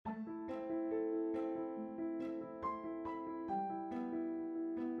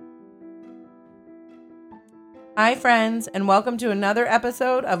Hi, friends, and welcome to another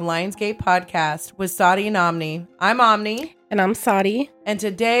episode of Lionsgate Podcast with Sadi and Omni. I'm Omni. And I'm Sadi. And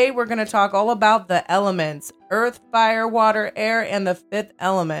today we're going to talk all about the elements: earth, fire, water, air, and the fifth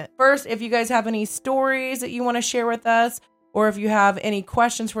element. First, if you guys have any stories that you want to share with us, or if you have any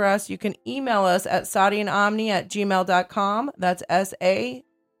questions for us, you can email us at sadiandomni@gmail.com. That's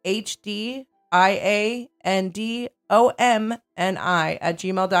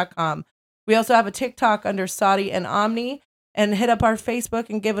SAHDIANDOMNI@gmail.com. We also have a TikTok under Sadi and Omni, and hit up our Facebook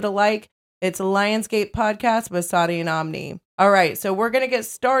and give it a like. It's Lionsgate Podcast with Sadi and Omni. All right, so we're going to get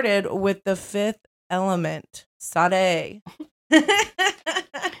started with the fifth element. Sadi.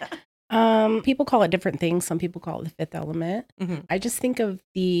 People call it different things. Some people call it the fifth element. Mm-hmm. I just think of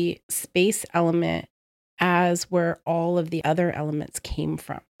the space element as where all of the other elements came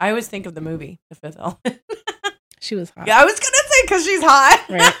from. I always think of the movie, The Fifth Element. She was hot. Yeah, I was going to say because she's hot.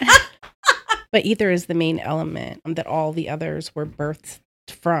 Right. But ether is the main element that all the others were birthed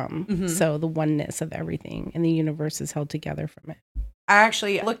from. Mm-hmm. So the oneness of everything in the universe is held together from it. I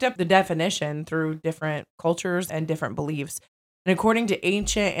actually looked up the definition through different cultures and different beliefs. And according to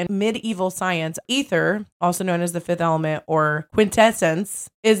ancient and medieval science, ether, also known as the fifth element or quintessence,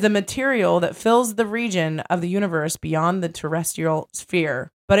 is the material that fills the region of the universe beyond the terrestrial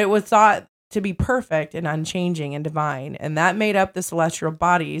sphere. But it was thought to be perfect and unchanging and divine, and that made up the celestial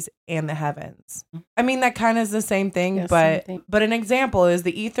bodies and the heavens. I mean, that kind of is the same thing, yes, but an example is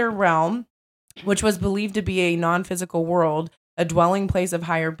the ether realm, which was believed to be a non-physical world, a dwelling place of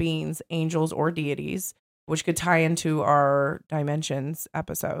higher beings, angels, or deities, which could tie into our dimensions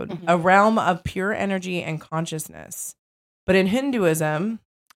episode, a realm of pure energy and consciousness. But in Hinduism,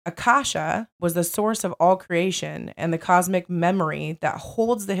 Akasha was the source of all creation and the cosmic memory that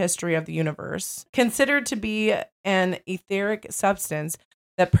holds the history of the universe, considered to be an etheric substance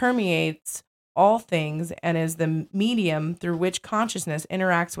that permeates all things and is the medium through which consciousness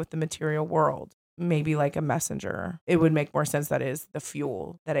interacts with the material world. Maybe like a messenger. It would make more sense that is the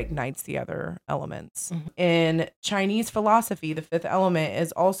fuel that ignites the other elements. Mm-hmm. In Chinese philosophy, the fifth element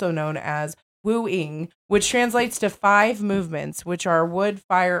is also known as Wu Ying, which translates to 5 movements, which are wood,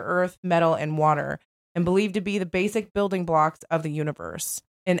 fire, earth, metal, and water, and believed to be the basic building blocks of the universe.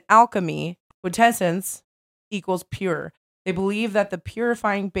 In alchemy, quintessence equals pure. They believe that the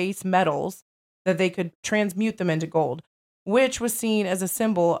purifying base metals, that they could transmute them into gold, which was seen as a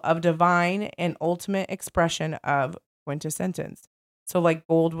symbol of divine and ultimate expression of quintessence. So like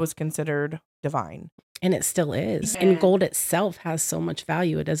gold was considered divine. And it still is. Yeah. And gold itself has so much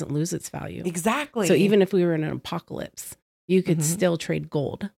value, it doesn't lose its value. Exactly. So even if we were in an apocalypse, you could still trade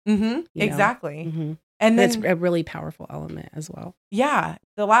gold. Mm-hmm. Exactly. Mm-hmm. And then, it's a really powerful element as well. Yeah.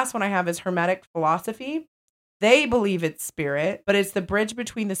 The last one I have is Hermetic philosophy. They believe it's spirit, but it's the bridge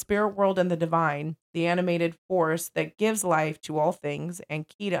between the spirit world and the divine, the animated force that gives life to all things and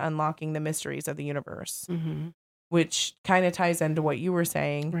key to unlocking the mysteries of the universe, which kind of ties into what you were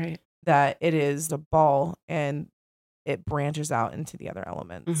saying, right? That it is the ball and it branches out into the other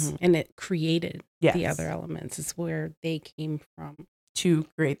elements. And it created the other elements. It's where they came from. To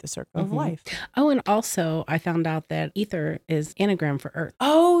create the circle of life. Oh, and also I found out that ether is anagram for earth.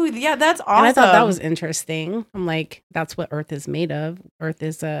 Oh, yeah, that's awesome. And I thought that was interesting. I'm like, that's what earth is made of. Earth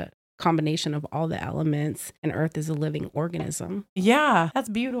is a combination of all the elements, and earth is a living organism. Yeah, that's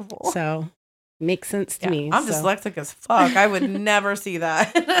beautiful. So, makes sense to me. I'm dyslexic as fuck. I would never see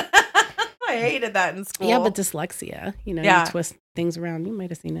that. I hated that in school. Yeah, but dyslexia, you twist things around. You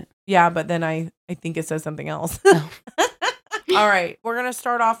might have seen it. Yeah, but then I think it says something else. Oh. All right, we're going to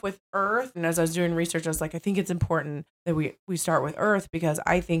start off with earth. And as I was doing research, I was like, I think it's important that we start with earth, because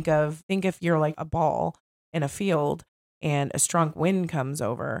I think if you're like a ball in a field and a strong wind comes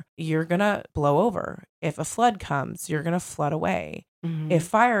over, you're going to blow over. If a flood comes, you're going to flood away. Mm-hmm. If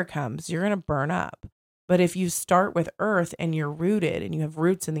fire comes, you're going to burn up. But if you start with earth and you're rooted and you have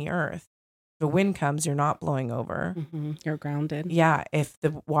roots in the earth, the wind comes, you're not blowing over. Mm-hmm. You're grounded. Yeah. If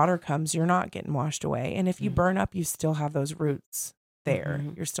the water comes, you're not getting washed away. And if you burn up, you still have those roots there.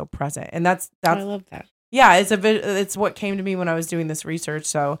 Mm-hmm. You're still present. And that's I love that. Yeah. It's what came to me when I was doing this research.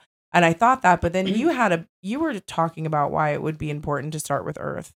 So, and I thought that, but then you were talking about why it would be important to start with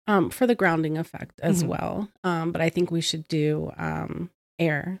earth. For the grounding effect as well. But I think we should do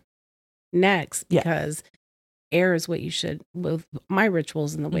air next, because air is what you should, with my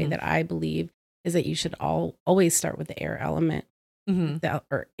rituals and the way that I believe, is that you should always start with the air element. The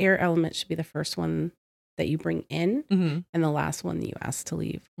air element should be the first one that you bring in, and the last one that you ask to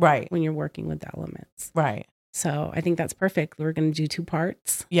leave. Right. When you're working with the elements. Right. So I think that's perfect. We're going to do 2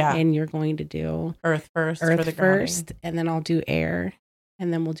 parts. Yeah. And you're going to do earth first, for the first, and then I'll do air,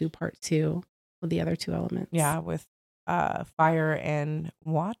 and then we'll do part 2 with the other 2 elements. Yeah, with fire and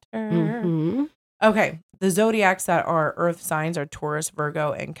water. Mm-hmm. Okay, the zodiacs that are earth signs are Taurus,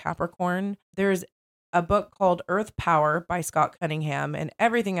 Virgo, and Capricorn. There's a book called Earth Power by Scott Cunningham, and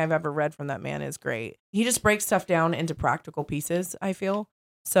everything I've ever read from that man is great. He just breaks stuff down into practical pieces, I feel.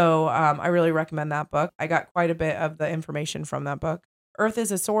 So I really recommend that book. I got quite a bit of the information from that book. Earth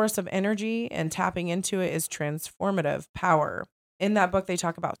is a source of energy, and tapping into it is transformative power. In that book, they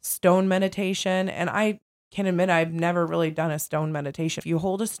talk about stone meditation, and I can admit I've never really done a stone meditation. If you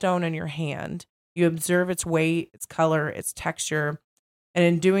hold a stone in your hand, you observe its weight, its color, its texture, and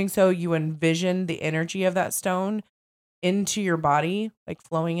in doing so, you envision the energy of that stone into your body, like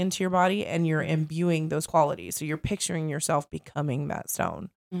flowing into your body, and you're imbuing those qualities. So you're picturing yourself becoming that stone.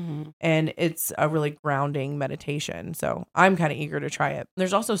 Mm-hmm. And it's a really grounding meditation. So I'm kind of eager to try it.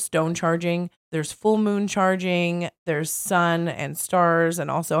 There's also stone charging. There's full moon charging. There's sun and stars, and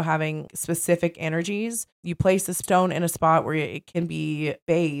also having specific energies. You place the stone in a spot where it can be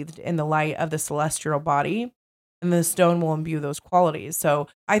bathed in the light of the celestial body, and the stone will imbue those qualities. So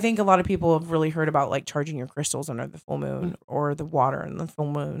I think a lot of people have really heard about like charging your crystals under the full moon or the water in the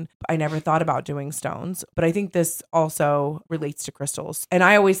full moon. I never thought about doing stones, but I think this also relates to crystals. And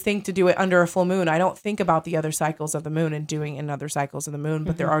I always think to do it under a full moon. I don't think about the other cycles of the moon and doing in other cycles of the moon,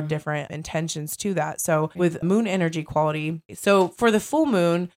 but there are different intentions to that. So with moon energy quality, so for the full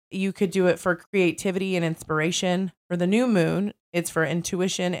moon, you could do it for creativity and inspiration. For the new moon, it's for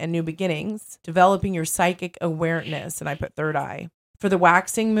intuition and new beginnings, developing your psychic awareness. And I put third eye. For the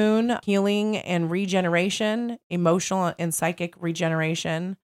waxing moon, healing and regeneration, emotional and psychic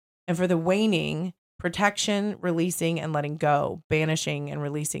regeneration. And for the waning, protection, releasing and letting go, banishing and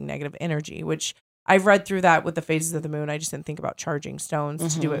releasing negative energy, which I've read through that with the phases of the moon. I just didn't think about charging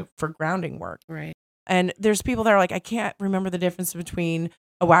stones to do it for grounding work. Right. And there's people that are like, I can't remember the difference between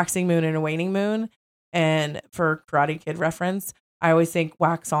a waxing moon and a waning moon. And for Karate Kid reference, I always think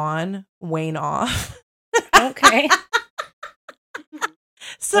wax on, wane off. Okay.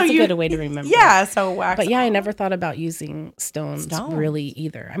 So that's a good way to remember. Yeah. So wax. But yeah, on. I never thought about using stones really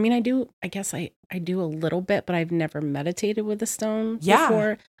either. I mean, I guess I do a little bit, but I've never meditated with a stone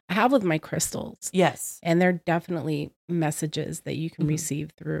before. I have with my crystals. Yes. And they're definitely messages that you can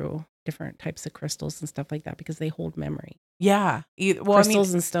receive through different types of crystals and stuff like that because they hold memory. Yeah. Well,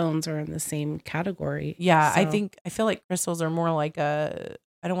 crystals and stones are in the same category. Yeah. So. I feel like crystals are more like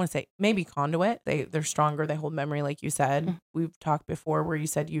I don't want to say maybe conduit. They're stronger. They hold memory, like you said. Mm-hmm. We've talked before where you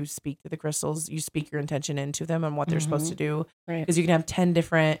said you speak to the crystals, you speak your intention into them and what they're supposed to do. Right. Because you can have 10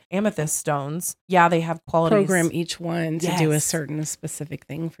 different amethyst stones. Yeah, they have qualities. Program each one to do a certain specific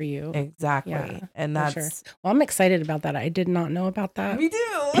thing for you. Exactly. Yeah, and that's Well, I'm excited about that. I did not know about that. Me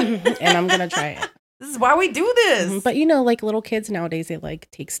too. And I'm gonna try it. This is why we do this. But like little kids nowadays, they like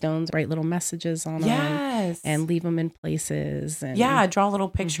take stones, write little messages on them and leave them in places. And draw little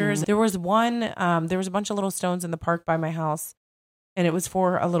pictures. There was one, there was a bunch of little stones in the park by my house, and it was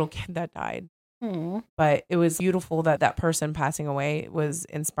for a little kid that died. Aww. But it was beautiful that person passing away was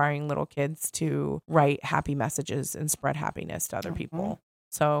inspiring little kids to write happy messages and spread happiness to other people.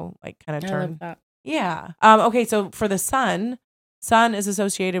 So like kind of turn. I love that. Yeah. Okay. So for the sun is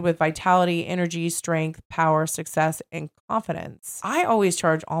associated with vitality, energy, strength, power, success, and confidence. I always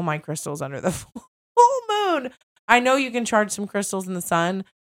charge all my crystals under the full moon. I know you can charge some crystals in the sun,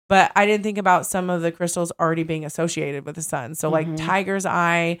 but I didn't think about some of the crystals already being associated with the sun. So like tiger's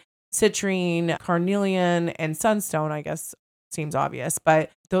eye, citrine, carnelian, and sunstone, I guess seems obvious,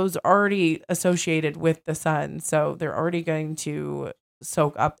 but those are already associated with the sun. So they're already going to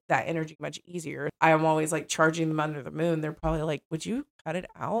soak up that energy much easier. I am always like charging them under the moon. They're probably like, would you cut it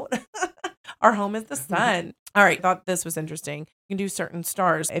out? Our home is the sun. All right. Thought this was interesting. You can do certain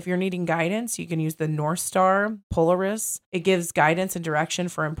stars. If you're needing guidance, you can use the North Star, Polaris. It gives guidance and direction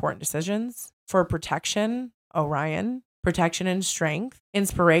for important decisions. For protection, Orion. Protection and strength.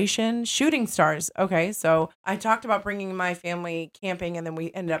 Inspiration, shooting stars. Okay. So I talked about bringing my family camping, and then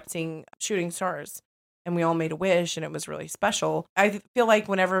we ended up seeing shooting stars. And we all made a wish, and it was really special. I feel like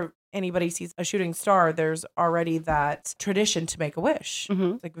whenever anybody sees a shooting star, there's already that tradition to make a wish.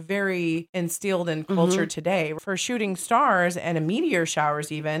 It's like very instilled in culture today. For shooting stars and a meteor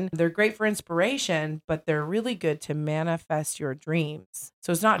showers even, they're great for inspiration, but they're really good to manifest your dreams.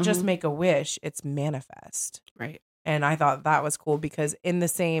 So it's not just make a wish, it's manifest. Right. And I thought that was cool because in the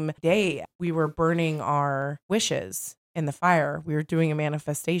same day, we were burning our wishes in the fire. We were doing a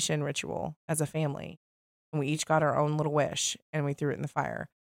manifestation ritual as a family. And we each got our own little wish and we threw it in the fire.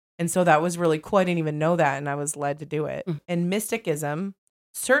 And so that was really cool. I didn't even know that. And I was led to do it. In mysticism,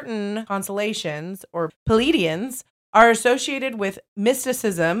 certain constellations or Pleiadians are associated with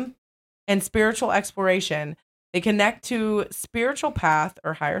mysticism and spiritual exploration. They connect to spiritual path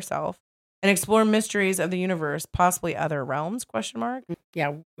or higher self and explore mysteries of the universe, possibly other realms, ?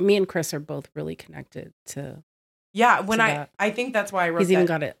 Yeah, me and Chris are both really connected to Yeah, that. I think that's why I wrote He's even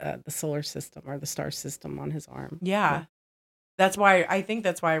got the solar system or the star system on his arm. Yeah. That's why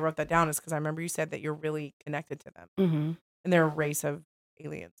I wrote that down, is because I remember you said that you're really connected to them. Mm-hmm. And they're a race of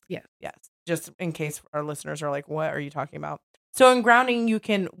aliens. Yes. Yes. Just in case our listeners are like, what are you talking about? So in grounding, you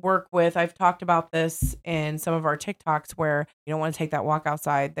can work with, I've talked about this in some of our TikToks, where you don't want to take that walk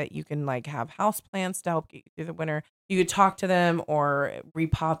outside, that you can like have house plants to help get you through the winter. You could talk to them or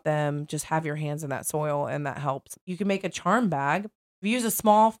repot them, just have your hands in that soil, and that helps. You can make a charm bag. We use a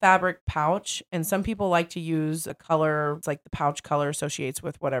small fabric pouch, and some people like to use a color. It's like the pouch color associates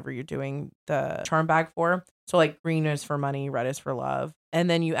with whatever you're doing the charm bag for. So like green is for money, red is for love. And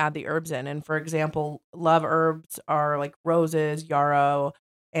then you add the herbs in. And for example, love herbs are like roses, yarrow,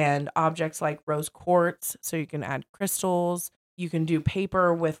 and objects like rose quartz. So you can add crystals. You can do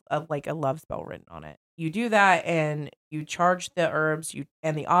paper with like a love spell written on it. You do that and you charge the herbs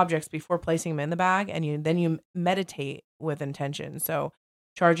and the objects before placing them in the bag, and then you meditate with intention. So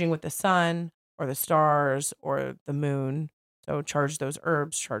charging with the sun or the stars or the moon. So charge those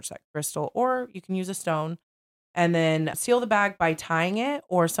herbs, charge that crystal, or you can use a stone. And then seal the bag by tying it,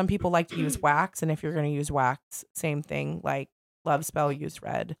 or some people like to use wax. And if you're going to use wax, same thing, like love spell, use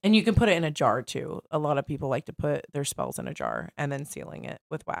red. And you can put it in a jar too. A lot of people like to put their spells in a jar and then sealing it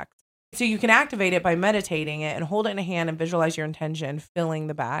with wax. So you can activate it by meditating it and hold it in a hand and visualize your intention filling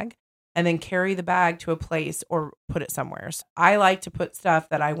the bag, and then carry the bag to a place or put it somewhere. So I like to put stuff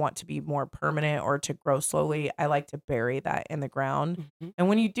that I want to be more permanent or to grow slowly. I like to bury that in the ground. Mm-hmm. And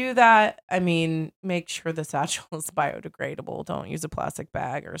when you do that, I mean, make sure the satchel is biodegradable. Don't use a plastic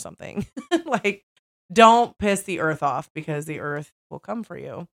bag or something. Like, don't piss the earth off, because the earth will come for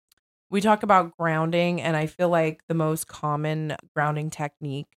you. We talk about grounding, and I feel like the most common grounding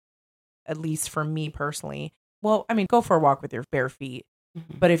technique, at least for me personally, well, I mean, go for a walk with your bare feet.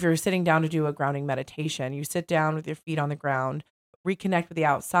 Mm-hmm. But if you're sitting down to do a grounding meditation, you sit down with your feet on the ground, reconnect with the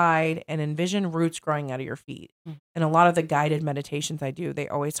outside, and envision roots growing out of your feet. Mm-hmm. And a lot of the guided meditations I do, they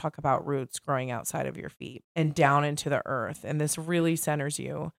always talk about roots growing outside of your feet and down into the earth. And this really centers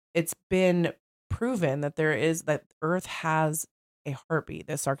you. It's been proven that Earth has a heartbeat,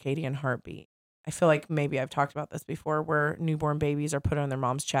 the circadian heartbeat. I feel like maybe I've talked about this before, where newborn babies are put on their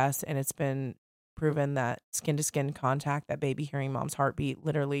mom's chest, and it's been proven that skin to skin contact, that baby hearing mom's heartbeat,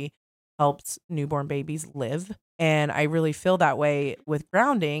 literally helps newborn babies live. And I really feel that way with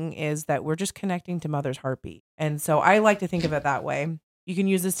grounding, is that we're just connecting to mother's heartbeat. And so I like to think of it that way. You can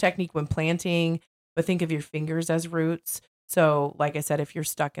use this technique when planting, but think of your fingers as roots. So like I said, if you're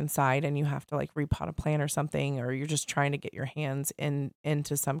stuck inside and you have to like repot a plant or something, or you're just trying to get your hands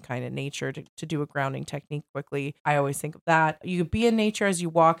into some kind of nature to do a grounding technique quickly, I always think of that. You could be in nature as you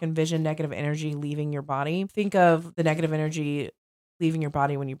walk, envision negative energy leaving your body. Think of the negative energy leaving your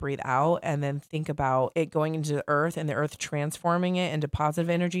body when you breathe out, and then think about it going into the earth and the earth transforming it into positive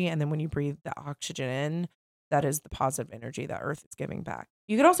energy. And then when you breathe the oxygen in, that is the positive energy that earth is giving back.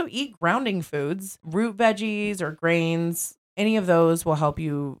 You could also eat grounding foods, root veggies or grains. Any of those will help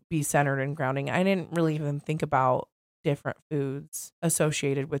you be centered in grounding. I didn't really even think about different foods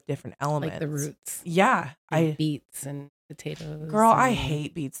associated with different elements. Like the roots. Yeah. Beets and potatoes. Girl, I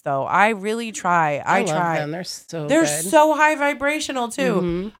hate beets though. I really try. I love try. them. They're so They're good. so high vibrational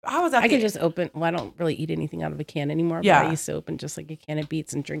too. Mm-hmm. I can just open. Well, I don't really eat anything out of a can anymore. Yeah. But I used to open just like a can of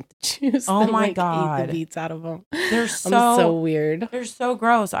beets and drink the juice. Oh and, my God. Eat the beets out of them. They're so weird. They're so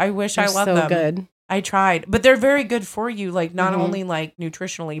gross. I wish I loved them. So good. I tried, but they're very good for you. Like not only like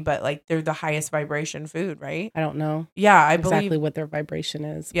nutritionally, but like they're the highest vibration food, right? I don't know. Yeah, I exactly believe what their vibration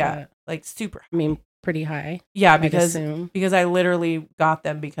is. Yeah, like super. I mean, pretty high. Yeah, because I literally got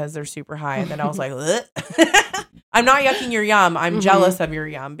them because they're super high, and then I was like, I'm not yucking your yum. I'm jealous of your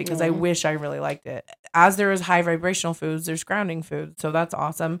yum because I wish I really liked it. As there is high vibrational foods, there's grounding foods, so that's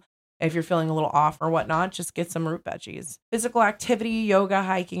awesome. If you're feeling a little off or whatnot, just get some root veggies. Physical activity, yoga,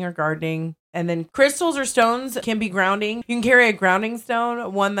 hiking, or gardening. And then crystals or stones can be grounding. You can carry a grounding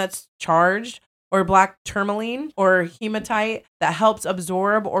stone, one that's charged, or black tourmaline or hematite that helps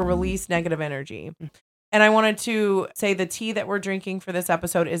absorb or release negative energy. And I wanted to say the tea that we're drinking for this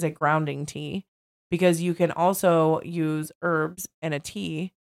episode is a grounding tea, because you can also use herbs in a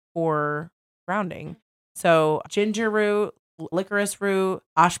tea for grounding. So ginger root, licorice root,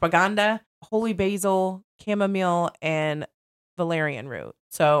 ashwagandha, holy basil, chamomile, and valerian root.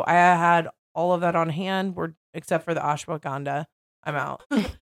 So I had all of that on hand, except for the ashwagandha. I'm out.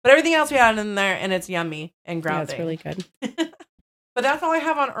 But everything else we had in there, and it's yummy and grounding. Yeah, it's really good. But that's all I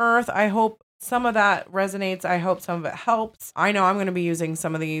have on Earth. I hope some of that resonates. I hope some of it helps. I know I'm going to be using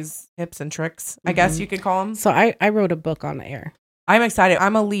some of these tips and tricks, I guess you could call them. So I wrote a book on air. I'm excited.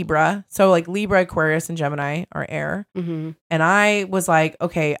 I'm a Libra. So like Libra, Aquarius, and Gemini are air. And I was like,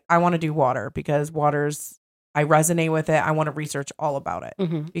 okay, I want to do water because I resonate with it. I want to research all about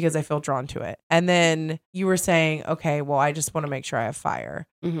it because I feel drawn to it. And then you were saying, okay, well, I just want to make sure I have fire.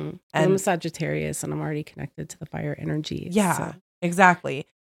 And I'm a Sagittarius and I'm already connected to the fire energy. Yeah, so. exactly.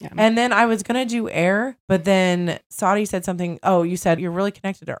 Yeah. And then I was going to do air, but then Saudi said something. Oh, you said you're really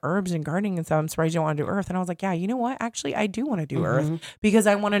connected to herbs and gardening. And so I'm surprised you don't want to do earth. And I was like, yeah, you know what? Actually, I do want to do earth because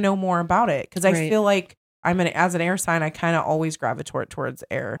I want to know more about it. Because I feel like as an air sign, I kind of always gravitate towards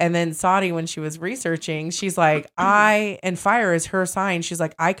air. And then Saudi, when she was researching, she's like, and fire is her sign. She's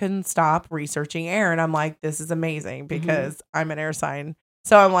like, I couldn't stop researching air. And I'm like, this is amazing because I'm an air sign.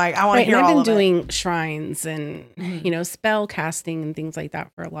 So I'm like, I want to hear all of it. I've been doing shrines and, spell casting and things like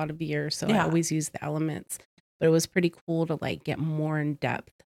that for a lot of years. So I always use the elements. But it was pretty cool to like get more in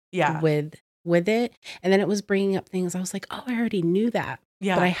depth with it. And then it was bringing up things. I was like, oh, I already knew that.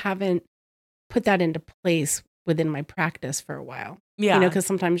 Yeah. But I haven't put that into place within my practice for a while. Yeah. Because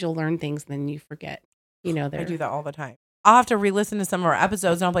sometimes you'll learn things and then you forget. I do that all the time. I'll have to re-listen to some of our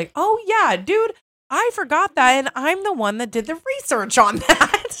episodes and I'll be like, oh, yeah, dude. I forgot that, and I'm the one that did the research on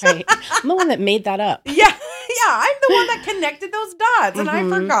that. Right. I'm the one that made that up. Yeah, I'm the one that connected those dots, and I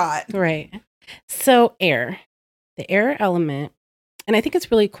forgot. Right. So air, the air element, and I think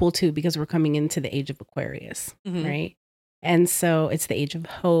it's really cool, too, because we're coming into the age of Aquarius, right? And so it's the age of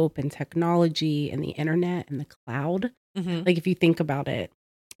hope and technology and the internet and the cloud. Like, if you think about it,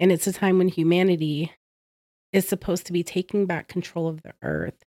 and it's a time when humanity is supposed to be taking back control of the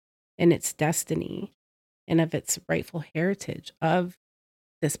earth and its destiny and of its rightful heritage of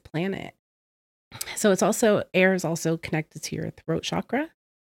this planet. So air is also connected to your throat chakra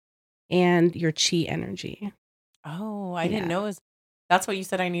and your chi energy. Oh, I didn't know. That's what you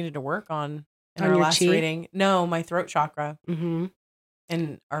said I needed to work on in our last reading. No, my throat chakra. And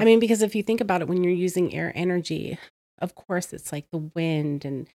because if you think about it, when you're using air energy, of course, it's like the wind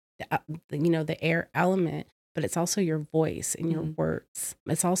and the air element. But it's also your voice and your words.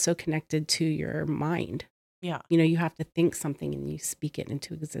 It's also connected to your mind. Yeah. You have to think something and you speak it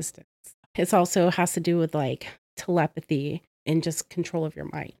into existence. It also has to do with like telepathy and just control of your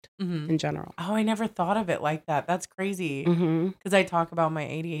mind in general. Oh, I never thought of it like that. That's crazy. Because I talk about my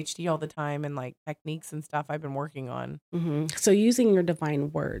ADHD all the time and like techniques and stuff I've been working on. So using your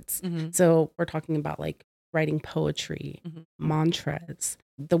divine words. So we're talking about like writing poetry, mantras,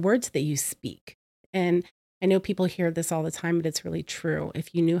 the words that you speak. And I know people hear this all the time, but it's really true.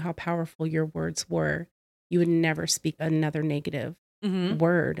 If you knew how powerful your words were, you would never speak another negative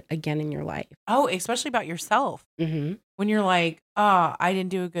word again in your life. Oh, especially about yourself. When you're like, oh, I didn't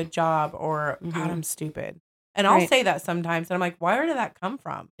do a good job or God, I'm stupid. And I'll say that sometimes. And I'm like, where did that come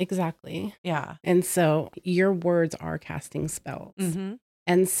from? Exactly. Yeah. And so your words are casting spells.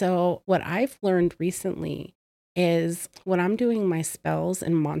 And so what I've learned recently is when I'm doing my spells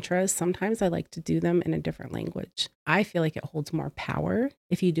and mantras, sometimes I like to do them in a different language. I feel like it holds more power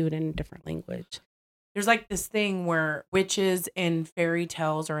if you do it in a different language. There's like this thing where witches in fairy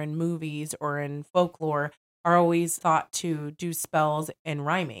tales or in movies or in folklore are always thought to do spells in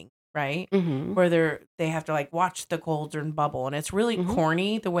rhyming, right? Where they have to like watch the cauldron bubble. And it's really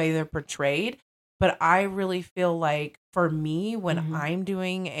corny the way they're portrayed. But I really feel like for me, when I'm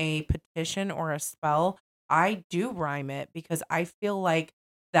doing a petition or a spell, I do rhyme it because I feel like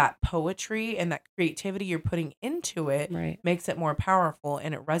that poetry and that creativity you're putting into it makes it more powerful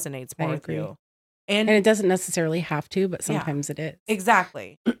and it resonates more with you. And it doesn't necessarily have to, but sometimes it is.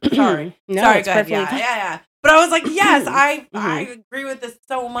 Exactly. Sorry. No, Sorry, it's go ahead. perfectly Yeah. But I was like, yes, I agree with this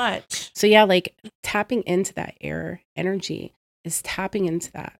so much. So yeah, like tapping into that air energy is tapping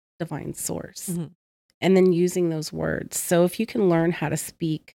into that divine source and then using those words. So if you can learn how to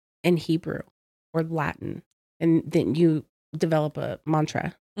speak in Hebrew or Latin, and then you develop a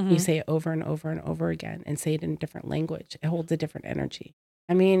mantra, you say it over and over and over again and say it in a different language. It holds a different energy.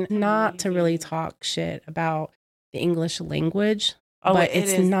 I mean, not to really talk shit about the English language, but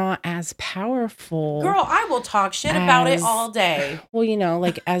it's not as powerful. Girl, I will talk shit about it all day. Well,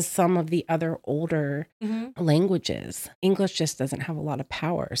 like as some of the other older languages, English just doesn't have a lot of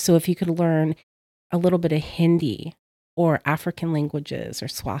power. So if you could learn a little bit of Hindi or African languages or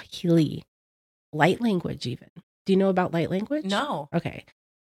Swahili, light language even. Do you know about light language? No. Okay.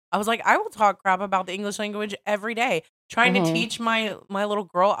 I was like, I will talk crap about the English language every day. Trying to teach my little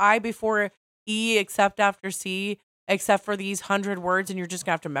girl I before E except after C, except for these 100 words and you're just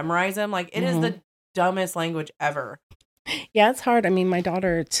going to have to memorize them. Like it is the dumbest language ever. Yeah, it's hard. I mean, my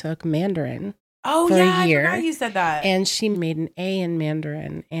daughter took Mandarin Oh, for yeah, a year. I forgot you said that. And she made an A in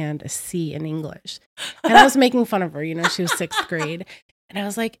Mandarin and a C in English. And I was making fun of her. You know, she was 6th grade. And I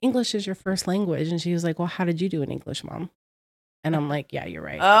was like, English is your first language. And she was like, well, how did you do in English, Mom? And I'm like, yeah, you're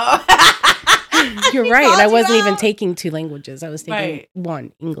right. Oh, You're right. And I wasn't even taking 2 languages. I was taking Right.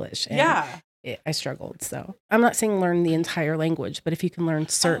 1, English. And Yeah. I struggled. So I'm not saying learn the entire language, but if you can learn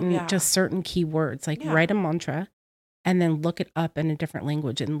certain, just certain key words, like write a mantra and then look it up in a different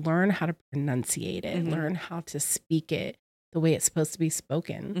language and learn how to pronunciate it, learn how to speak it the way it's supposed to be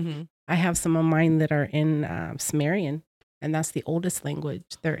spoken. I have some of mine that are in Sumerian, and that's the oldest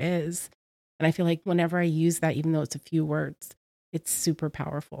language there is. And I feel like whenever I use that, even though it's a few words, it's super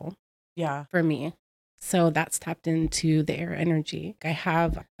powerful. Yeah. For me. So that's tapped into the air energy. I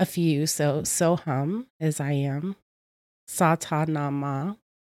have a few. So Soham is I am. Satanama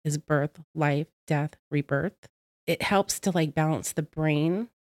is birth, life, death, rebirth. It helps to like balance the brain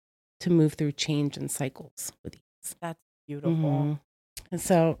to move through change and cycles with ease. That's beautiful. And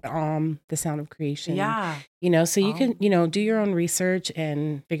so the sound of creation. Yeah. You know, so you can, you know, do your own research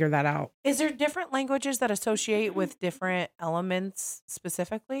and figure that out. Is there different languages that associate with different elements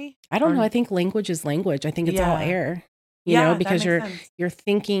specifically? I don't know. I think language is language. I think it's all air. You know, because you're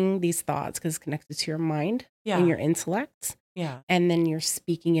thinking these thoughts because it's connected to your mind and your intellect. Yeah. And then you're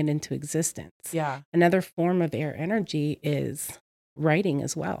speaking it into existence. Yeah. Another form of air energy is writing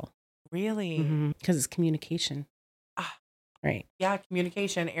as well. Really? Because it's communication. Right. Yeah,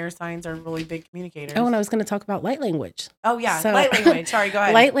 communication. Air signs are really big communicators. Oh, and I was going to talk about light language. Oh, yeah. So, light language. Sorry, go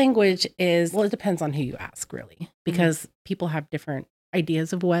ahead. Light language is, well, it depends on who you ask, really, because people have different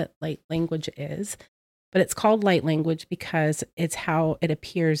ideas of what light language is. But it's called light language because it's how it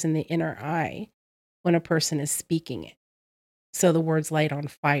appears in the inner eye when a person is speaking it. So the words light on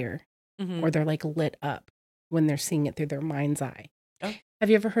fire, or they're like lit up when they're seeing it through their mind's eye. Oh. Have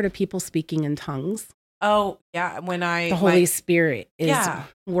you ever heard of people speaking in tongues? Oh, yeah. The Holy Spirit is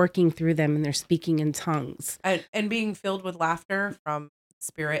working through them and they're speaking in tongues. And being filled with laughter from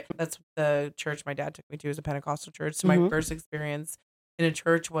spirit. That's the church my dad took me to, is a Pentecostal church. So my first experience in a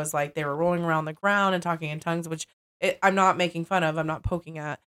church was like they were rolling around the ground and talking in tongues, which I'm not making fun of. I'm not poking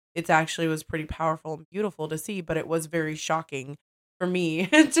at. It actually was pretty powerful and beautiful to see, but it was very shocking for me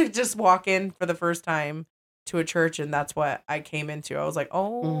to just walk in for the first time to a church, and that's what I came into. I was like,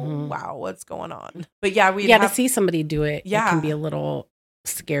 oh, wow, what's going on? But yeah, to see somebody do it, it can be a little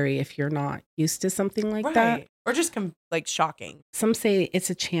scary if you're not used to something like that. Or just like shocking. Some say it's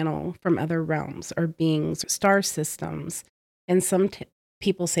a channel from other realms or beings, star systems, and some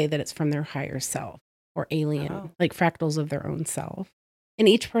people say that it's from their higher self or alien, like fractals of their own self. And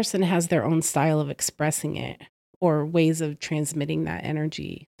each person has their own style of expressing it or ways of transmitting that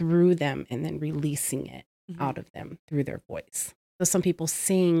energy through them and then releasing it out of them through their voice. So some people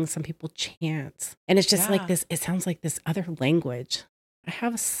sing, some people chant, and it's just like this. It sounds like this other language. I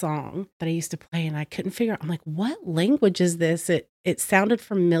have a song that I used to play and I couldn't figure out. I'm like, what language is this? It sounded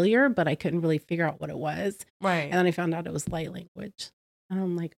familiar, but I couldn't really figure out what it was. Right. And then I found out it was light language. And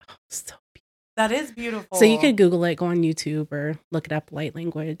I'm like, oh, so beautiful. That is beautiful. So you could Google it, go on YouTube or look it up, light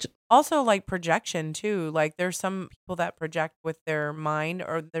language. Also like projection too. Like there's some people that project with their mind,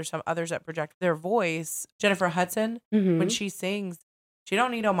 or there's some others that project their voice. Jennifer Hudson, when she sings, she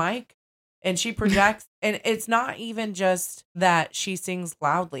don't need a mic and she projects. And it's not even just that she sings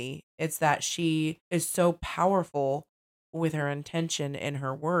loudly. It's that she is so powerful with her intention and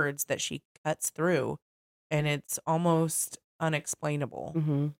her words that she cuts through. And it's almost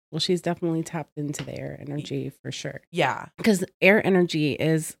unexplainable. Well, she's definitely tapped into the air energy for sure. Yeah. Because air energy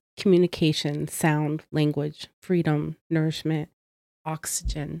is communication, sound, language, freedom, nourishment,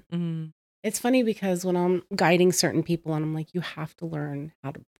 oxygen. It's funny because when I'm guiding certain people and I'm like, you have to learn how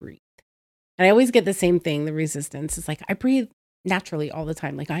to breathe. And I always get the same thing, the resistance. It's like I breathe naturally all the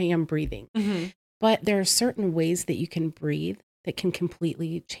time. Like I am breathing. But there are certain ways that you can breathe that can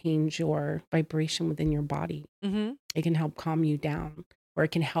completely change your vibration within your body. It can help calm you down, or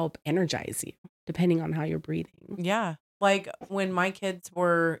it can help energize you, depending on how you're breathing. Yeah. Like when my kids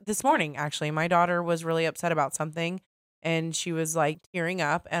were, this morning, actually, my daughter was really upset about something and she was like tearing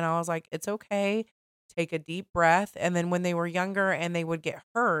up. And I was like, it's okay. Take a deep breath. And then when they were younger and they would get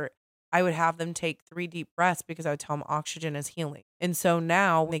hurt, I would have them take 3 deep breaths because I would tell them oxygen is healing. And so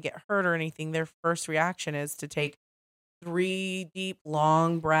now when they get hurt or anything, their first reaction is to take 3 deep,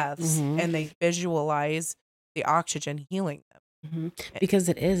 long breaths and they visualize the oxygen healing them. Because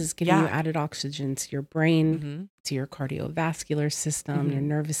it's giving you added oxygen to your brain, to your cardiovascular system, your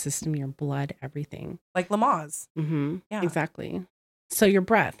nervous system, your blood, everything. Like Lamaze. Yeah, exactly. So your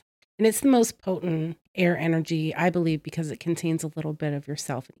breath, and it's the most potent air energy, I believe, because it contains a little bit of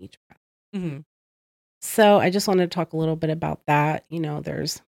yourself in each breath. Mm-hmm. So I just wanted to talk a little bit about that.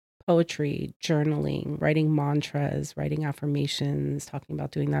 There's poetry, journaling, writing mantras, writing affirmations, talking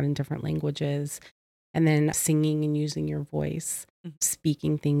about doing that in different languages, and then singing and using your voice,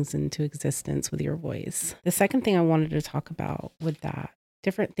 speaking things into existence with your voice. The second thing I wanted to talk about with that,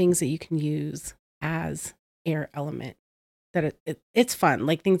 different things that you can use as air element, that it's fun,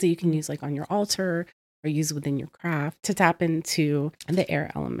 like things that you can use like on your altar or use within your craft to tap into the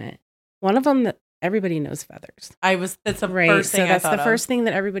air element. One of them that everybody knows, feathers. That's the first thing I thought of. That's the first thing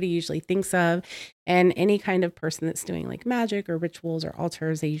that everybody usually thinks of. And any kind of person that's doing like magic or rituals or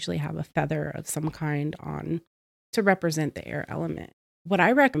altars, they usually have a feather of some kind on to represent the air element. What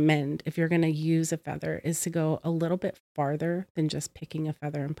I recommend if you're going to use a feather is to go a little bit farther than just picking a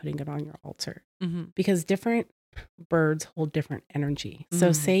feather and putting it on your altar. Because different birds hold different energy.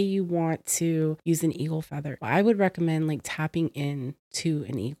 So say you want to use an eagle feather. I would recommend like tapping in to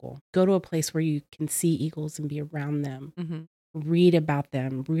an eagle. Go to a place where you can see eagles and be around them. Read about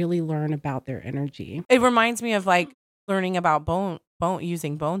them, really learn about their energy. It reminds me of like learning about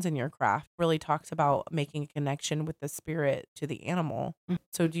using bones in your craft. Really talks about making a connection with the spirit to the animal.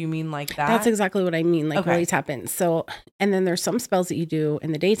 So do you mean like that? That's exactly what I mean. Like really tap in. So, and then there's some spells that you do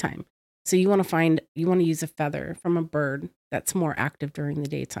in the daytime. So you want to use a feather from a bird that's more active during the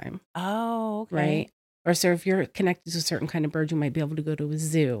daytime. Oh, okay. Right? Or so if you're connected to a certain kind of bird, you might be able to go to a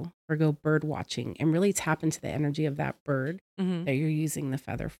zoo or go bird watching and really tap into the energy of that bird that you're using the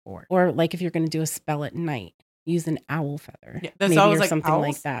feather for. Or like if you're going to do a spell at night, use an owl feather. Yeah, maybe or like something owls?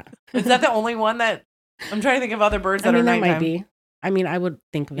 Like that. Is that the only one that I'm trying to think of other birds that are nighttime? That might be. I mean, I would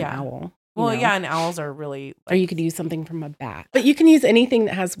think of an owl. Well, yeah, and owls are really... Or you could use something from a bat. But you can use anything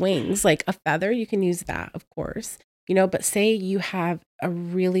that has wings, like a feather. You can use that, of course. But say you have a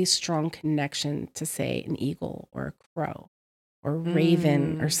really strong connection to, say, an eagle or a crow or a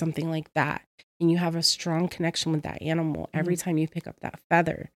raven or something like that, and you have a strong connection with that animal, every time you pick up that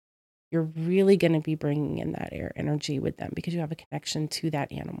feather, you're really going to be bringing in that air energy with them because you have a connection to that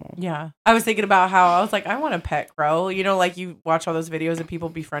animal. Yeah. I was thinking about how I was like, I want a pet crow. Like you watch all those videos of people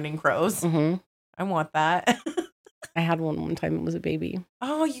befriending crows. I want that. I had one time. It was a baby.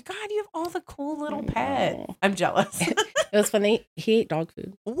 Oh, you have all the cool little pets. I'm jealous. It was fun. He ate dog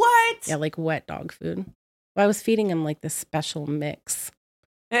food. What? Yeah, like wet dog food. Well, I was feeding him like this special mix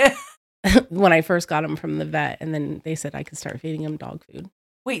when I first got him from the vet. And then they said I could start feeding him dog food.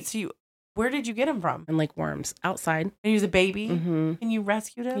 Wait, so where did you get him from? And like worms outside. And he was a baby? And you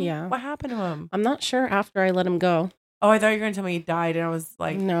rescued him? Yeah. What happened to him? I'm not sure after I let him go. Oh, I thought you were going to tell me he died. And I was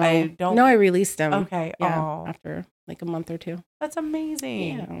like, no. I released him. Okay. Yeah, after like a month or two. That's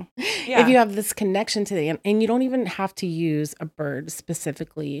amazing. Yeah. If you have this connection to the, and you don't even have to use a bird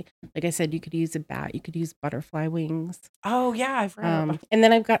specifically. Like I said, you could use a bat. You could use butterfly wings. Oh, yeah. I've heard. And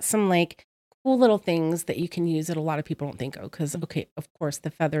then I've got some like cool little things that you can use that a lot of people don't think of. Because, okay, of course, the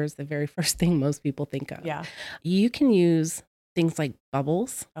feather is the very first thing most people think of. Yeah. You can use things like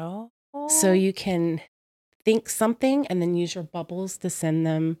bubbles. Oh. So you can think something and then use your bubbles to send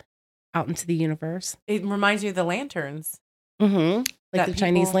them out into the universe. It reminds me of the lanterns. Like the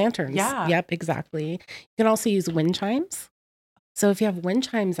Chinese lanterns. Yeah. Yep, exactly. You can also use wind chimes. So if you have wind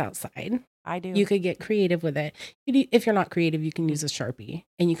chimes outside, I do. You could get creative with it. If you're not creative, you can use a Sharpie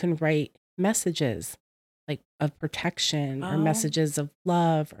and you can write messages like of protection or messages of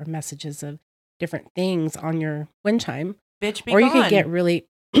love or messages of different things on your wind chime. Bitch, be or gone. You could get really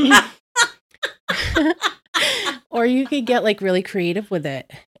or you could get like really creative with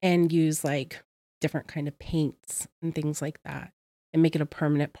it and use like different kind of paints and things like that and make it a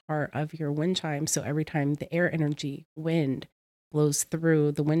permanent part of your wind chime. So every time the air energy, wind blows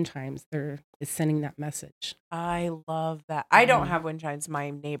through the wind chimes, it's sending that message. I love that. I don't have wind chimes. My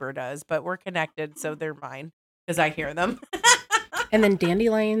neighbor does, but we're connected. So they're mine because I hear them. And then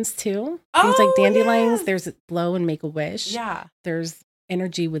dandelions too. Things like dandelions, there's blow and make a wish. Yeah. There's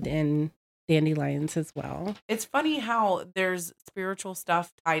energy within dandelions as well. It's funny how there's spiritual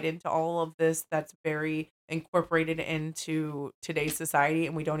stuff tied into all of this that's very incorporated into today's society,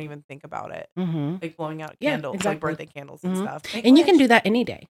 and we don't even think about it. Like blowing out candles, like birthday candles and stuff. And you can do that any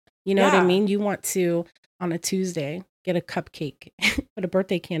day. You know what I mean? You want to, on a Tuesday, get a cupcake, put a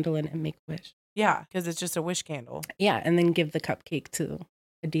birthday candle in it and make a wish. Yeah, because it's just a wish candle. Yeah, and then give the cupcake to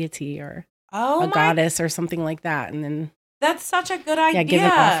a deity or a goddess or something like that. And then that's such a good idea. Yeah, give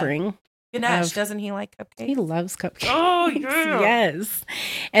an offering. Ganesh, doesn't he like cupcakes? He loves cupcakes. Oh, yeah. Yes.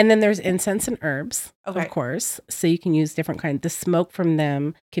 And then there's incense and herbs, of course. So you can use different kinds. The smoke from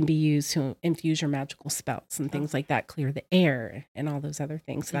them can be used to infuse your magical spells and things like that, clear the air and all those other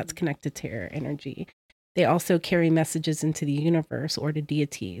things. So that's connected to air energy. They also carry messages into the universe or to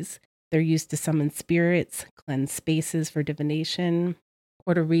deities. They're used to summon spirits, cleanse spaces for divination,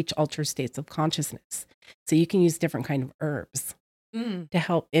 or to reach altered states of consciousness. So you can use different kind of herbs to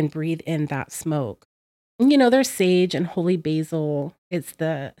help and breathe in that smoke. There's sage and holy basil. It's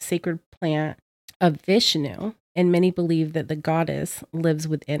the sacred plant of Vishnu, and many believe that the goddess lives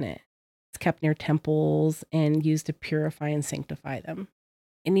within it. It's kept near temples and used to purify and sanctify them.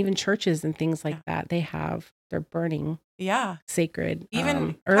 And even churches and things like that, they're burning sacred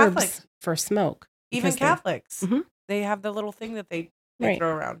even herbs Catholics. For smoke. Even Catholics, they have the little thing that they throw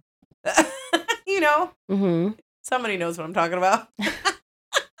around. Somebody knows what I'm talking about.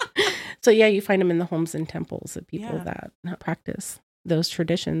 So yeah, you find them in the homes and temples of people that practice those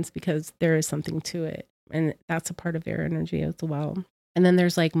traditions because there is something to it. And that's a part of air energy as well. And then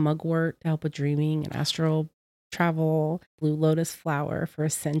there's like mugwort to help with dreaming and astral travel, blue lotus flower for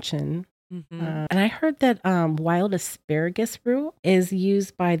ascension. And I heard that wild asparagus root is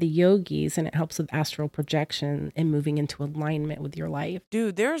used by the yogis and it helps with astral projection and moving into alignment with your life.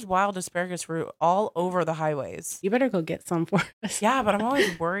 Dude, there's wild asparagus root all over the highways. You better go get some for us. Yeah, but I'm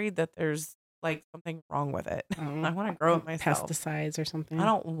always worried that there's like something wrong with it. I want to grow it myself. Pesticides or something. I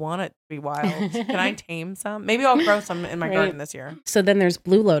don't want it to be wild. Can I tame some? Maybe I'll grow some in my garden this year. So then there's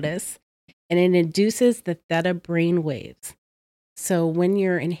blue lotus, and it induces the theta brain waves. So when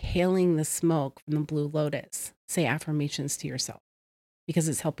you're inhaling the smoke from the blue lotus, say affirmations to yourself because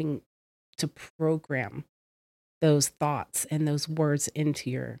it's helping to program those thoughts and those words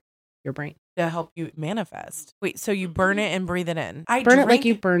into your brain. To help you manifest. Wait, so you burn it and breathe it in? Burn it like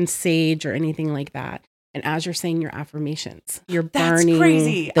you burn sage or anything like that. And as you're saying your affirmations, you're burning. That's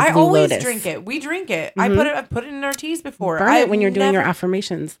crazy. I always drink it. We drink it. I've put it in our teas before. Burn it when you're doing your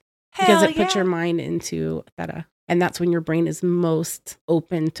affirmations because it puts your mind into theta. And that's when your brain is most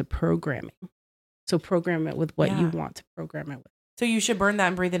open to programming. So program it with what you want to program it with. So you should burn that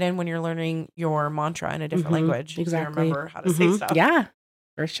and breathe it in when you're learning your mantra in a different language. Exactly. So you remember how to say stuff. Yeah,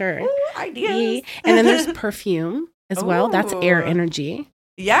 for sure. Ooh, ideas. And then there's perfume as well. That's air energy.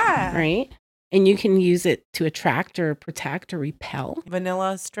 Yeah. Right? And you can use it to attract or protect or repel.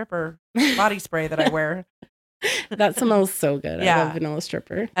 Vanilla stripper body spray that I wear. That smells so good. I love vanilla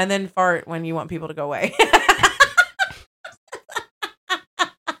stripper. And then fart when you want people to go away.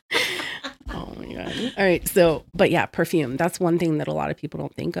 Oh my God. All right. So, but yeah, perfume. That's one thing that a lot of people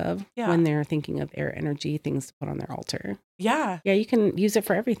don't think of when they're thinking of air energy, things to put on their altar. Yeah. Yeah. You can use it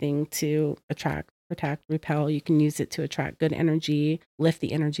for everything to attract, protect, repel. You can use it to attract good energy, lift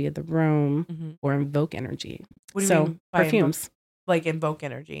the energy of the room, or invoke energy. What do you mean by perfumes. Invoke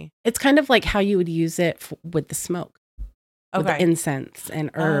energy? It's kind of like how you would use it with the smoke. With the incense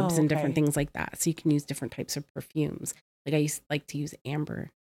and herbs and different things like that. So you can use different types of perfumes. Like I used like to use amber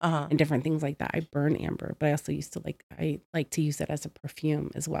and different things like that. I burn amber, but I also used to I like to use it as a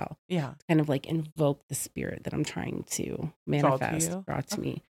perfume as well. Yeah. To kind of like invoke the spirit that I'm trying to manifest, draw to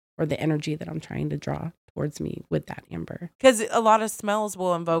me, or the energy that I'm trying to draw towards me with that amber. Because a lot of smells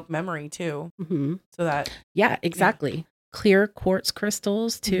will invoke memory too. So that. Yeah, exactly. Yeah. Clear quartz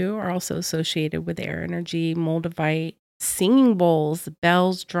crystals too are also associated with air energy, moldavite. Singing bowls,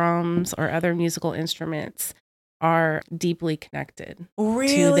 bells, drums, or other musical instruments are deeply connected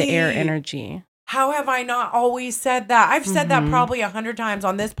to the air energy. How have I not always said that? I've said that probably 100 times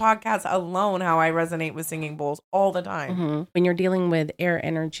on this podcast alone, how I resonate with singing bowls all the time. When you're dealing with air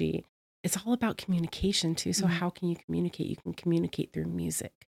energy, it's all about communication too. So how can you communicate? You can communicate through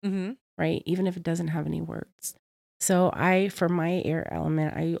music, right? Even if it doesn't have any words. So for my air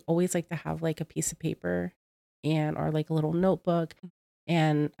element, I always like to have like a piece of paper or like a little notebook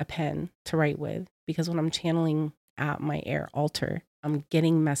and a pen to write with, because when I'm channeling at my air altar, I'm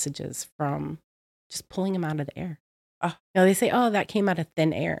getting messages from just pulling them out of the air. They say, oh, that came out of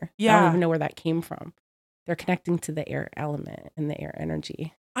thin air. I don't even know where that came from. They're connecting to the air element and the air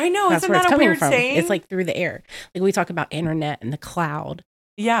energy. I know. That's isn't that a weird saying? It's like through the air. Like we talk about internet and the cloud.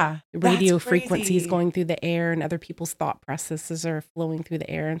 Yeah. Radio frequencies going through the air and other people's thought processes are flowing through the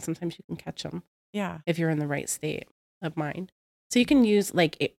air. And sometimes you can catch them. Yeah. If you're in the right state of mind. So you can use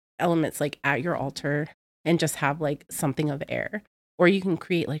like elements like at your altar and just have like something of air. Or you can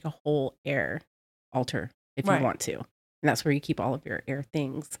create like a whole air altar if you want to. And that's where you keep all of your air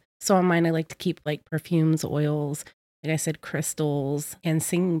things. So on mine, I like to keep like perfumes, oils, like I said, crystals and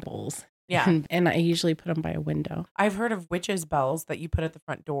singing bowls. Yeah. And I usually put them by a window. I've heard of witches' bells that you put at the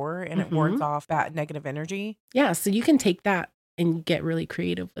front door and it wards off bad negative energy. Yeah. So you can take that and get really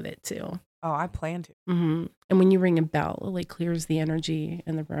creative with it too. Oh, I plan to. And when you ring a bell, it like clears the energy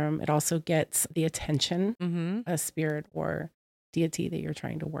in the room. It also gets the attention of spirit or deity that you're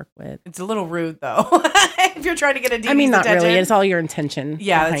trying to work with. It's a little rude though. If you're trying to get a deity's not attention. really. It's all your intention.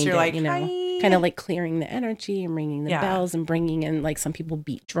 Yeah, that's you're like, kind of like clearing the energy and ringing the bells and bringing in, like, some people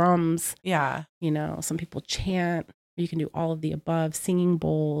beat drums. Yeah. Some people chant. You can do all of the above, singing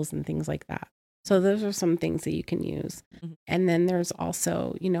bowls and things like that. So those are some things that you can use. Mm-hmm. And then there's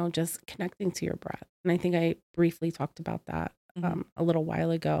also, just connecting to your breath. And I think I briefly talked about that a little while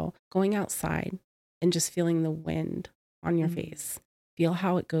ago. Going outside and just feeling the wind on your face. Feel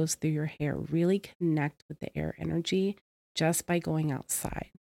how it goes through your hair. Really connect with the air energy just by going outside.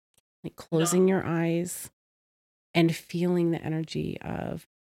 Like closing your eyes and feeling the energy of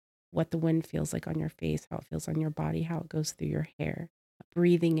what the wind feels like on your face, how it feels on your body, how it goes through your hair.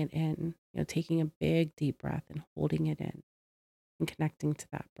 Breathing it in, taking a big deep breath and holding it in and connecting to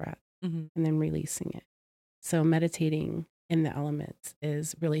that breath and then releasing it. So meditating in the elements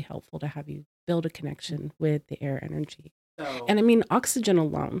is really helpful to have you build a connection with the air energy. And I mean, oxygen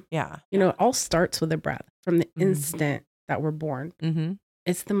alone, it all starts with a breath from the instant that we're born.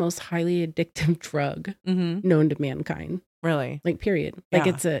 It's the most highly addictive drug known to mankind. Really? Like, period. Like,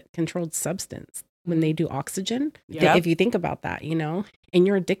 it's a controlled substance. When they do oxygen, if you think about that, and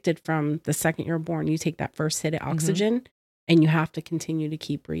you're addicted from the second you're born, you take that first hit of oxygen and you have to continue to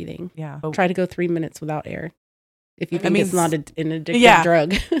keep breathing. Yeah. Try to go 3 minutes without air. If you think it's not an addictive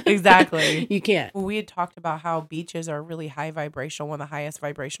drug. Exactly. You can't. Well, we had talked about how beaches are really high vibrational, one of the highest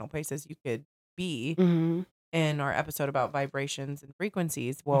vibrational places you could be in our episode about vibrations and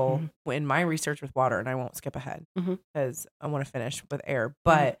frequencies. Well, in my research with water, and I won't skip ahead because I want to finish with air,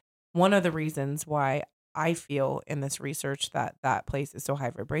 but one of the reasons why I feel in this research that that place is so high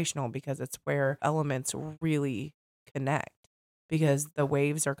vibrational because it's where elements really connect. Because the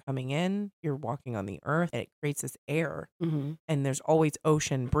waves are coming in, you're walking on the earth, and it creates this air. And there's always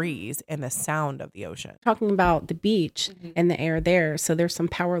ocean breeze and the sound of the ocean. Talking about the beach and the air there, so there's some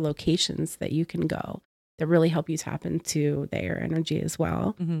power locations that you can go that really help you tap into the air energy as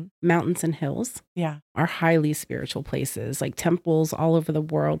well. Mountains and hills are highly spiritual places. Like, temples all over the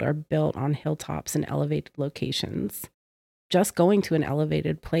world are built on hilltops and elevated locations. Just going to an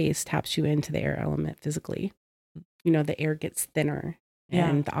elevated place taps you into the air element physically. The air gets thinner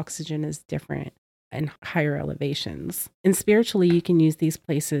and the oxygen is different and higher elevations. And spiritually, you can use these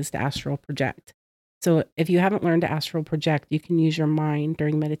places to astral project. So if you haven't learned to astral project, you can use your mind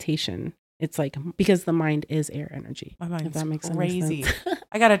during meditation. It's like, because the mind is air energy. My mind's crazy.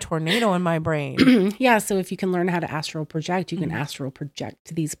 I got a tornado in my brain. So if you can learn how to astral project, you can astral project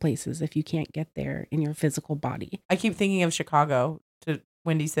to these places if you can't get there in your physical body. I keep thinking of Chicago, to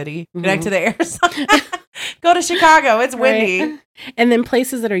Windy City. Connect to the air sign. Go to Chicago. It's windy. Right. And then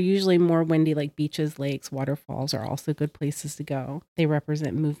places that are usually more windy, like beaches, lakes, waterfalls, are also good places to go. They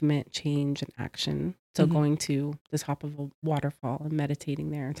represent movement, change, and action. So going to the top of a waterfall and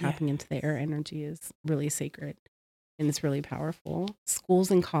meditating there and tapping into the air energy is really sacred. And it's really powerful.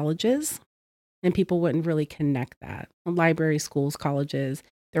 Schools and colleges, and people wouldn't really connect that. Libraries, schools, colleges,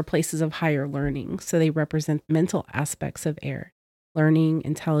 they're places of higher learning. So they represent mental aspects of air. Learning,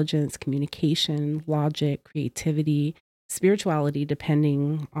 intelligence, communication, logic, creativity, spirituality,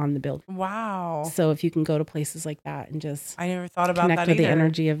 depending on the building. Wow. So if you can go to places like that and just I never thought about connect that with either. the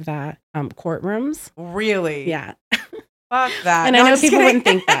energy of that. Courtrooms. Really? Yeah. Fuck that. And I know people wouldn't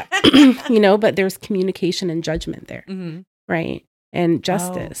think that, but there's communication and judgment there. Right. And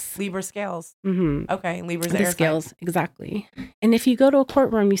justice. Libra scales. Okay. Libra's the scales. Exactly. And if you go to a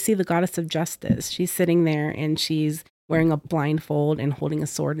courtroom, you see the goddess of justice. She's sitting there and she's wearing a blindfold and holding a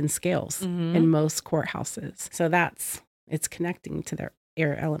sword and scales in most courthouses. So it's connecting to their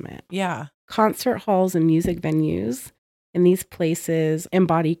air element. Yeah. Concert halls and music venues in these places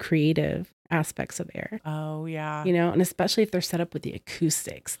embody creative aspects of air. Oh, yeah. And especially if they're set up with the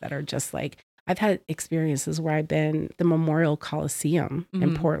acoustics that are just like, I've had experiences where I've been the Memorial Coliseum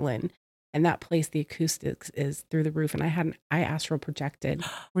in Portland. And that place, the acoustics is through the roof. And I astral projected.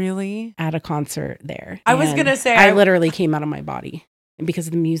 Really? At a concert there. I was going to say. I literally came out of my body. And because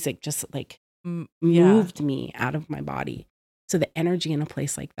the music just like moved me out of my body. So the energy in a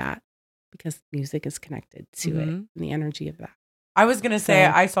place like that, because music is connected to it. And the energy of that. I was going to say,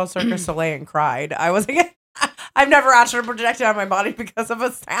 I saw Cirque du Soleil and cried. I was like, I've never astral projected out of my body because of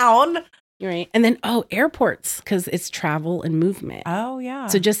a sound. Right. And then, airports, because it's travel and movement. Oh, yeah.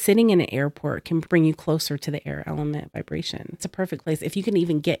 So just sitting in an airport can bring you closer to the air element vibration. It's a perfect place. If you can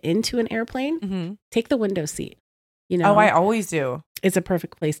even get into an airplane, take the window seat. Oh, I always do. It's a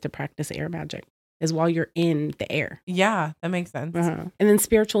perfect place to practice air magic, is while you're in the air. Yeah, that makes sense. And then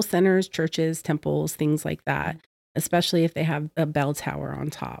spiritual centers, churches, temples, things like that, especially if they have a bell tower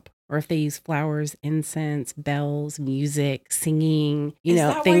on top or if they use flowers, incense, bells, music, singing, Is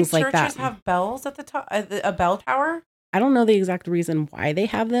that things why like that. churches have bells at the top, a bell tower? I don't know the exact reason why they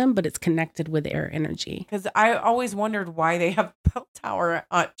have them, but it's connected with air energy. Because I always wondered why they have bell tower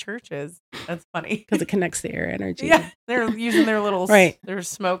at churches. That's funny. Because it connects the air energy. Yeah, they're using their little their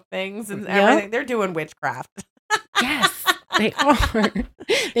smoke things and everything. They're doing witchcraft. Yes, they are.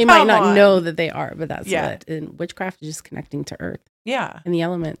 They might not know that they are, but that's what. And witchcraft is just connecting to earth. Yeah. And the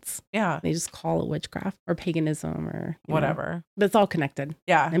elements. Yeah. They just call it witchcraft or paganism or whatever. But it's all connected.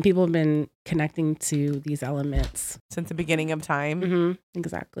 Yeah. And people have been connecting to these elements since the beginning of time. Mm-hmm.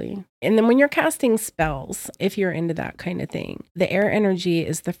 Exactly. And then when you're casting spells, if you're into that kind of thing, the air energy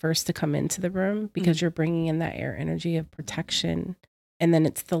is the first to come into the room because you're bringing in that air energy of protection. And then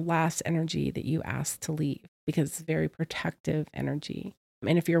it's the last energy that you ask to leave because it's very protective energy.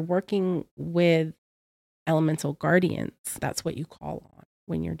 And if you're working with elemental guardians, that's what you call on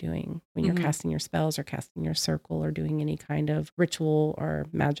when you're casting your spells or casting your circle or doing any kind of ritual or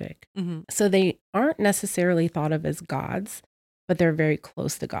magic. Mm-hmm. So they aren't necessarily thought of as gods, but they're very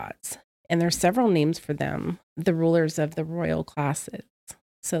close to gods. And there's several names for them, the rulers of the royal classes.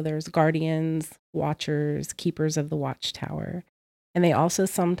 So there's guardians, watchers, keepers of the watchtower. And they also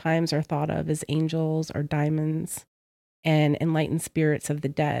sometimes are thought of as angels or daimons and enlightened spirits of the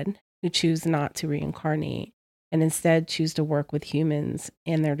dead who choose not to reincarnate and instead choose to work with humans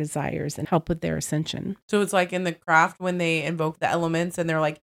and their desires and help with their ascension. So it's like in the craft when they invoke the elements and they're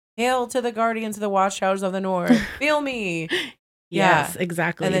like, hail to the guardians of the watchtowers of the north, feel me. Yes,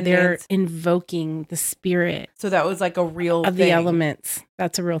 exactly. And then they're invoking the spirit. So that was like a real of thing. The elements.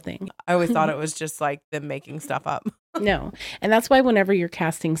 That's a real thing. I always thought it was just like them making stuff up. No. And that's why whenever you're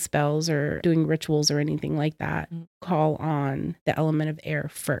casting spells or doing rituals or anything like that, call on the element of air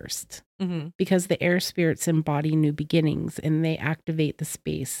first. Mm-hmm. Because the air spirits embody new beginnings and they activate the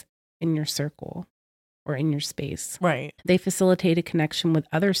space in your circle or in your space. Right. They facilitate a connection with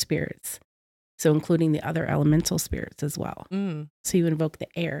other spirits. So including the other elemental spirits as well. So you invoke the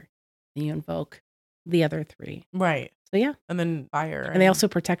air, and you invoke the other three. Right. So yeah. And then fire. And they also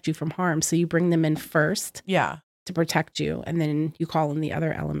protect you from harm. So you bring them in first. Yeah. To protect you. And then you call in the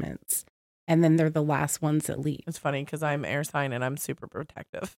other elements. And then they're the last ones that leave. It's funny because I'm air sign and I'm super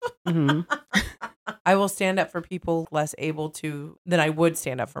protective. Mm-hmm. I will stand up for people less able to than I would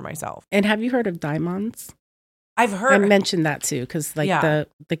stand up for myself. And have you heard of daimons? I've heard. I mentioned that too, because like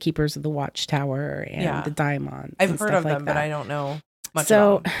the keepers of the watchtower and the daimons. I've heard of them, but I don't know much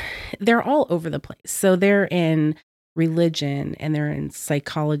about them. They're all over the place. So they're in religion and they're in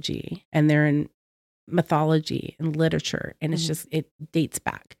psychology and they're in mythology and literature. And it's just, it dates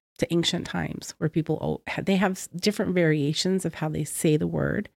back to ancient times where people, they have different variations of how they say the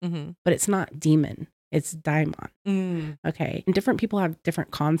word, but it's not demon. It's daimon. Okay. And different people have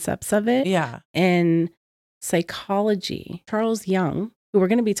different concepts of it. Yeah. And psychology, Charles Jung, who we're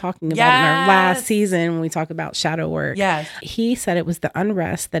going to be talking about in our last season when we talk about shadow work. Yes. He said it was the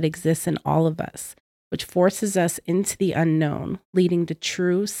unrest that exists in all of us, which forces us into the unknown, leading to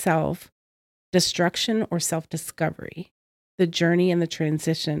true self-destruction or self-discovery, the journey and the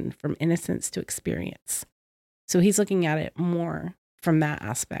transition from innocence to experience. So he's looking at it more from that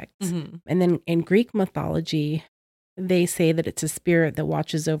aspect. And then in Greek mythology, they say that it's a spirit that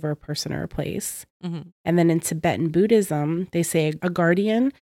watches over a person or a place. And then in Tibetan Buddhism, they say a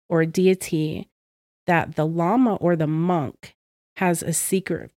guardian or a deity that the lama or the monk has a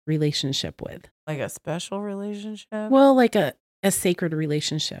secret relationship with. Like a special relationship? Well, like a sacred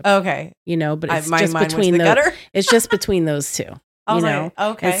relationship. Okay. But it's just between those. It's just between those two. Okay.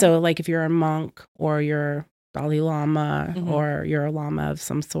 And so like if you're a monk or you're Dalai Lama or you're a lama of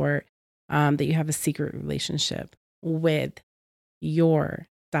some sort, that you have a secret relationship with your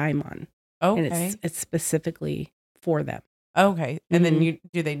daimon. Okay. And it's specifically for them. Okay. And then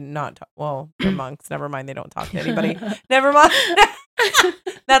do they not talk? Well, they're monks. Never mind. They don't talk to anybody. Never mind.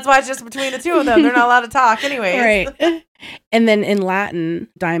 That's why it's just between the two of them. They're not allowed to talk anyway. Right. And then in Latin,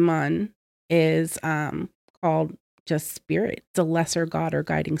 daimon is called just spirit. It's a lesser god or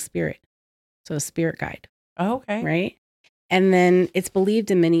guiding spirit. So a spirit guide. Oh, okay. Right. And then it's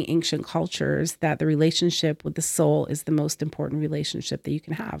believed in many ancient cultures that the relationship with the soul is the most important relationship that you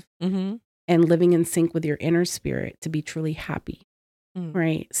can have. And living in sync with your inner spirit to be truly happy.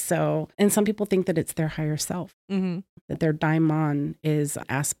 Right. So, and some people think that it's their higher self, that their daimon is an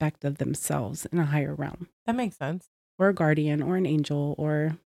aspect of themselves in a higher realm. That makes sense. Or a guardian or an angel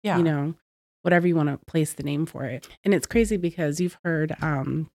or, whatever you want to place the name for it. And it's crazy because you've heard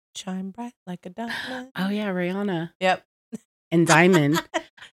Shine Bright Like a Diamond. Oh, yeah. Rihanna. Yep. And Diamond.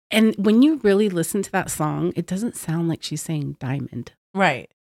 And when you really listen to that song, it doesn't sound like she's saying diamond.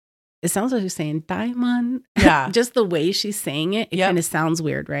 Right. it sounds like she's saying diamond. Yeah. Just the way she's saying it, it kind of sounds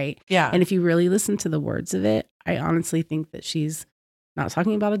weird, right? Yeah. And if you really listen to the words of it, I honestly think that she's not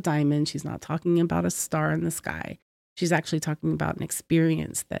talking about a diamond. She's not talking about a star in the sky. She's actually talking about an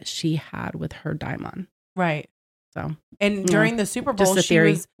experience that she had with her diamond. Right. So, and during the Super Bowl, she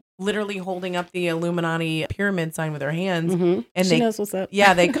was literally holding up the Illuminati pyramid sign with her hands. Mm-hmm. And she knows what's up.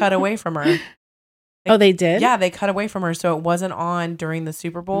 Yeah, they cut away from her. They did? Yeah, they cut away from her. So it wasn't on during the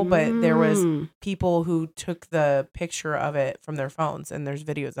Super Bowl, but there was people who took the picture of it from their phones, and there's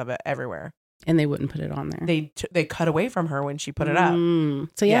videos of it everywhere. And they wouldn't put it on there. They cut away from her when she put it up.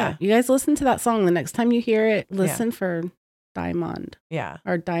 So yeah, you guys listen to that song. The next time you hear it, listen for diamond. Yeah.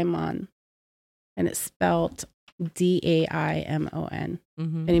 Or daimon. And it's spelled Daimon.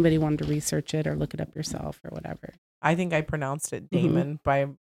 Mm-hmm. If anybody wanted to research it or look it up yourself or whatever. I think I pronounced it Damon by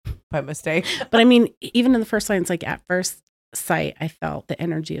mistake. But I mean, even in the first line, it's like at first sight, I felt the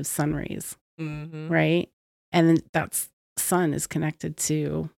energy of sun rays. Mm-hmm. Right? And then that's sun is connected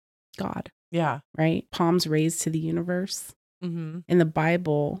to God. Yeah. Right? Palms raised to the universe. Mm-hmm. In the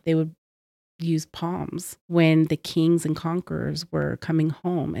Bible, they would use palms when the kings and conquerors were coming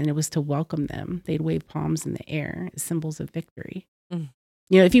home, and it was to welcome them. They'd wave palms in the air as symbols of victory.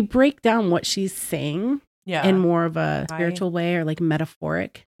 You know, if you break down what she's saying in more of a spiritual way or like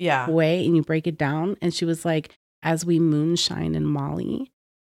metaphoric way, and you break it down, and she was like, as we moonshine in Mali.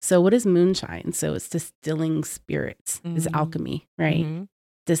 So what is moonshine? So it's distilling spirits, is alchemy, right? Mm-hmm.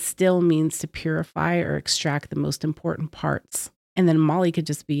 Distill means to purify or extract the most important parts. And then Molly could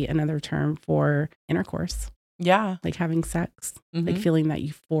just be another term for intercourse. Yeah. Like having sex, like feeling that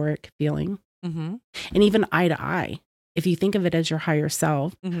euphoric feeling. And even eye to eye. If you think of it as your higher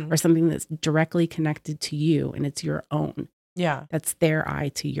self or something that's directly connected to you and it's your own. Yeah. That's their eye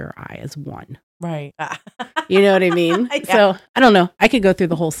to your eye as one. Right. You know what I mean? So I don't know. I could go through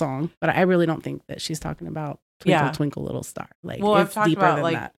the whole song, but I really don't think that she's talking about Twinkle, Twinkle, Little Star. Like, well, I've talked about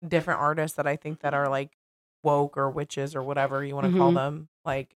like different artists that I think that are like woke or witches or whatever you want to call them.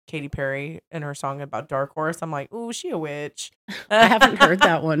 Like Katy Perry and her song about Dark Horse. I'm like, ooh, she a witch. I haven't heard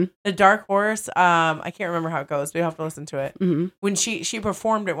that one. The Dark Horse. I can't remember how it goes, but you have to listen to it. When she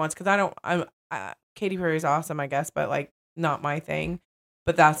performed it once, because Katy Perry's awesome, I guess, but like not my thing.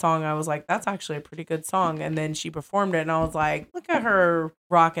 But that song, I was like, that's actually a pretty good song. And then she performed it, and I was like, look at her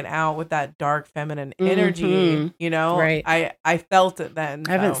rocking out with that dark feminine energy. You know, right? I felt it then.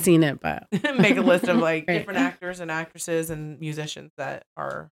 I haven't seen it, but make a list of like different actors and actresses and musicians that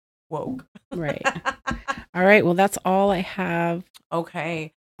are woke. Right. All right. Well, that's all I have.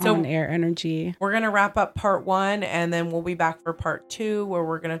 Okay. So on air energy. We're gonna wrap up part 1, and then we'll be back for part 2, where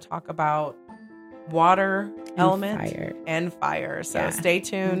we're gonna talk about water element and fire. So stay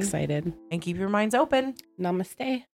tuned. I'm excited. And keep your minds open. Namaste.